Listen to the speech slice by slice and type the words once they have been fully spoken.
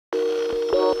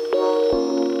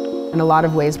In a lot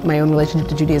of ways, my own relationship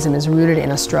to Judaism is rooted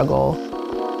in a struggle.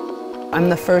 I'm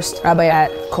the first rabbi at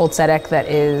Kol Tzedek that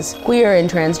is queer and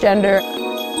transgender.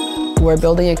 We're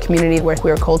building a community where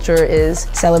queer culture is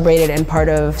celebrated and part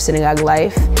of synagogue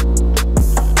life.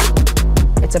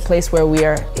 It's a place where we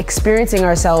are experiencing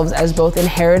ourselves as both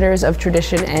inheritors of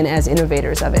tradition and as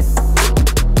innovators of it.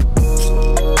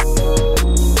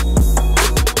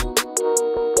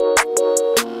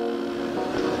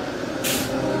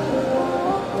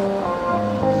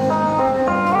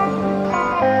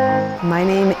 My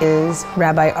name is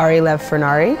Rabbi Ari-Lev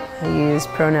Fornari. I use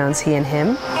pronouns he and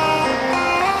him.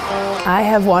 I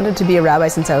have wanted to be a rabbi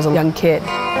since I was a young kid.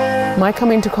 My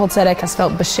coming to Kol Tzedek has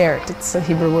felt beshert. It's a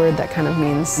Hebrew word that kind of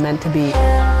means meant to be.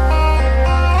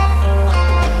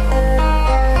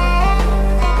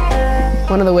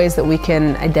 One of the ways that we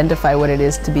can identify what it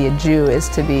is to be a Jew is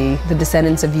to be the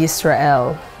descendants of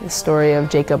Yisrael. The story of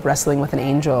Jacob wrestling with an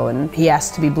angel, and he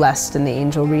asks to be blessed, and the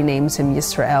angel renames him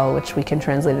Yisrael, which we can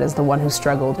translate it as the one who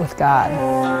struggled with God.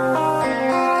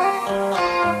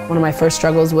 One of my first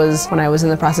struggles was when I was in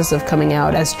the process of coming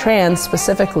out as trans,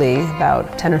 specifically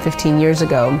about 10 or 15 years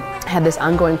ago. I had this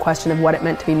ongoing question of what it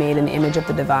meant to be made in the image of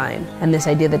the divine, and this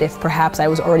idea that if perhaps I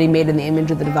was already made in the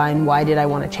image of the divine, why did I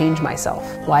want to change myself?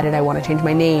 Why did I want to change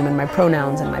my name and my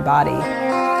pronouns and my body?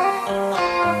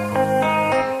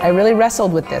 I really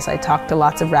wrestled with this. I talked to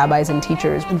lots of rabbis and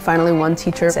teachers, and finally one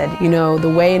teacher said, you know, the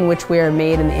way in which we are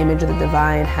made in the image of the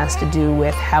divine has to do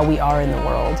with how we are in the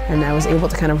world. And I was able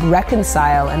to kind of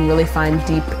reconcile and really find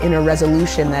deep inner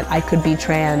resolution that I could be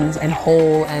trans and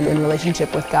whole and in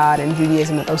relationship with God and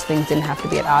Judaism, that those things didn't have to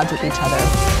be at odds with each other.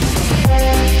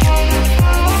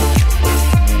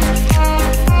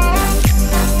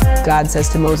 God says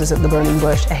to Moses at the burning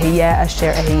bush, Ehyeh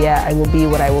asher ehyeh, I will be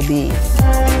what I will be.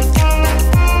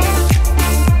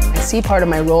 I see part of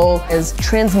my role as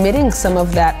transmitting some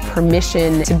of that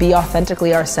permission to be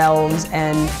authentically ourselves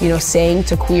and, you know, saying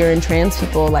to queer and trans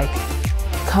people, like,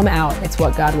 come out, it's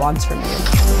what God wants from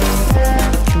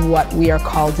you. What we are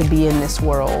called to be in this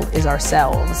world is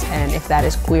ourselves, and if that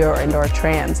is queer and or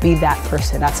trans, be that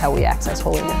person. That's how we access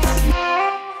holiness.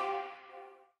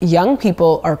 Young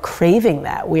people are craving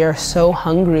that. We are so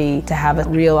hungry to have a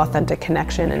real, authentic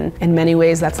connection, and in many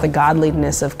ways that's the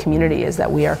godliness of community, is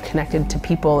that we are connected to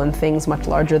people and things much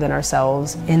larger than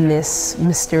ourselves in this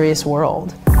mysterious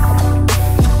world.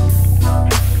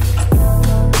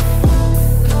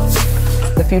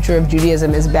 The future of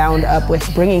Judaism is bound up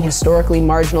with bringing historically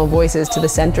marginal voices to the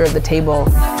center of the table.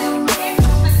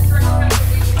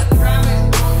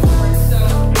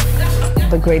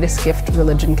 The greatest gift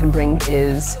religion can bring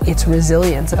is its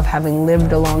resilience of having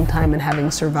lived a long time and having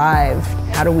survived.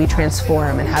 How do we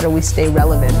transform and how do we stay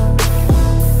relevant?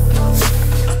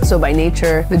 So by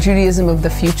nature, the Judaism of the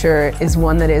future is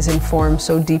one that is informed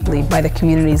so deeply by the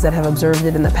communities that have observed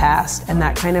it in the past, and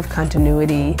that kind of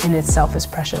continuity in itself is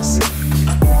precious.